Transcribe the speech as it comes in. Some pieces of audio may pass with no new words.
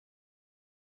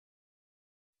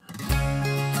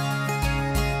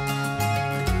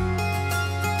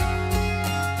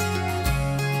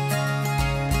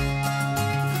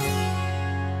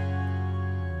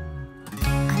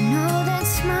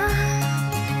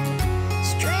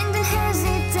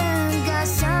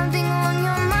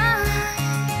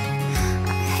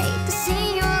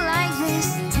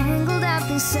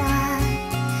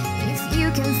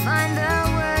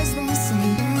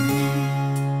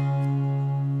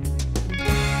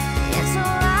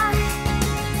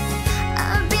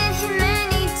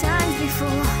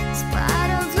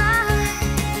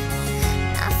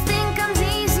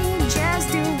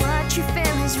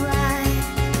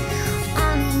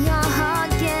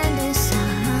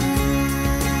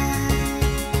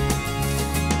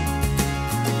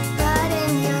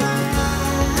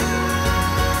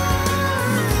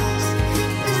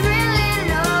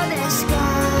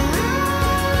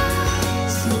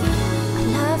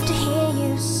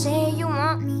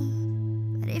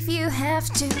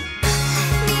have to let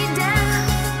me down,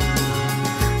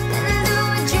 then do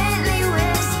it gently,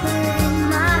 whisper in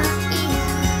my ear.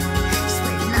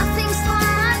 Swear nothing's for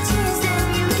my tears, then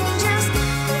you can just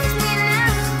leave me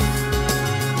now.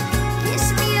 Kiss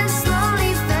me and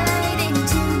slowly fade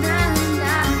into the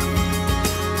night.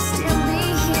 Still be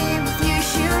here if you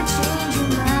should change your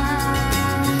mind.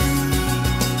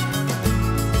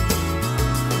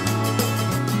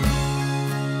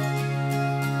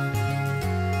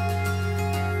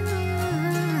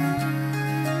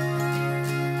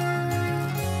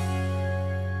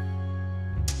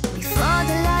 Before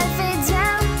the light fades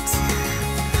out,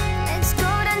 let's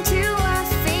go down to our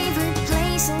favorite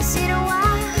place and sit a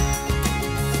while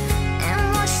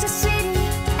and watch the city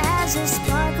as it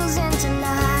sparkles into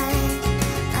light.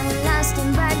 A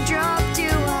lasting backdrop to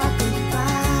our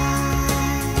goodbye.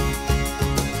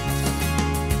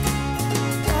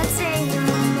 But say you're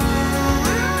mine.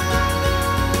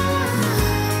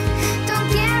 Don't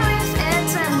care if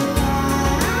it's a lie.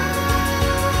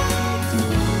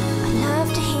 I'd love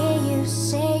to hear you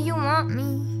say you want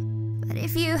me, but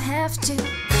if you have to let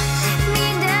me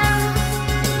down,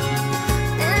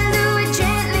 then do it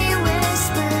gently,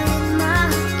 whisper in my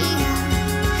ear.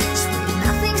 Swear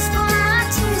nothing's for my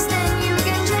tears, then you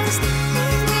can just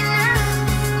leave me now.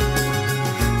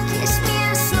 Kiss me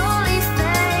and slowly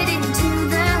fade into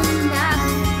the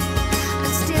night.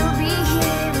 I'd still be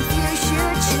here if you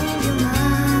should change your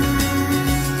mind.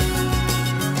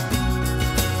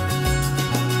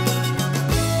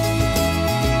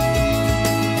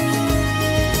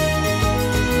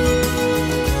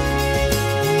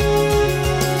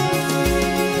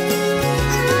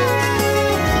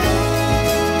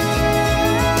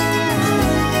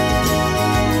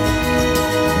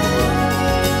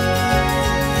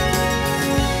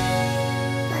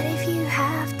 But if you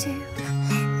have to let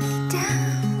me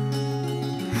down,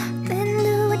 then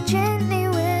do it gently,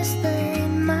 whisper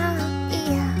in my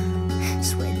ear.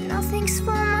 Swear nothing's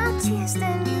for my tears,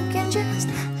 then you can just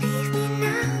leave me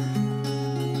now.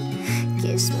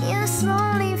 Kiss me and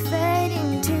slowly fade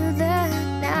into the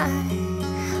night.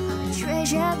 I'll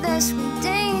treasure the sweet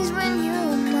days when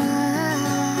you're mine.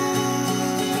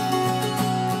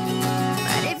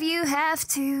 But if you have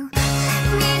to let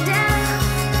me down,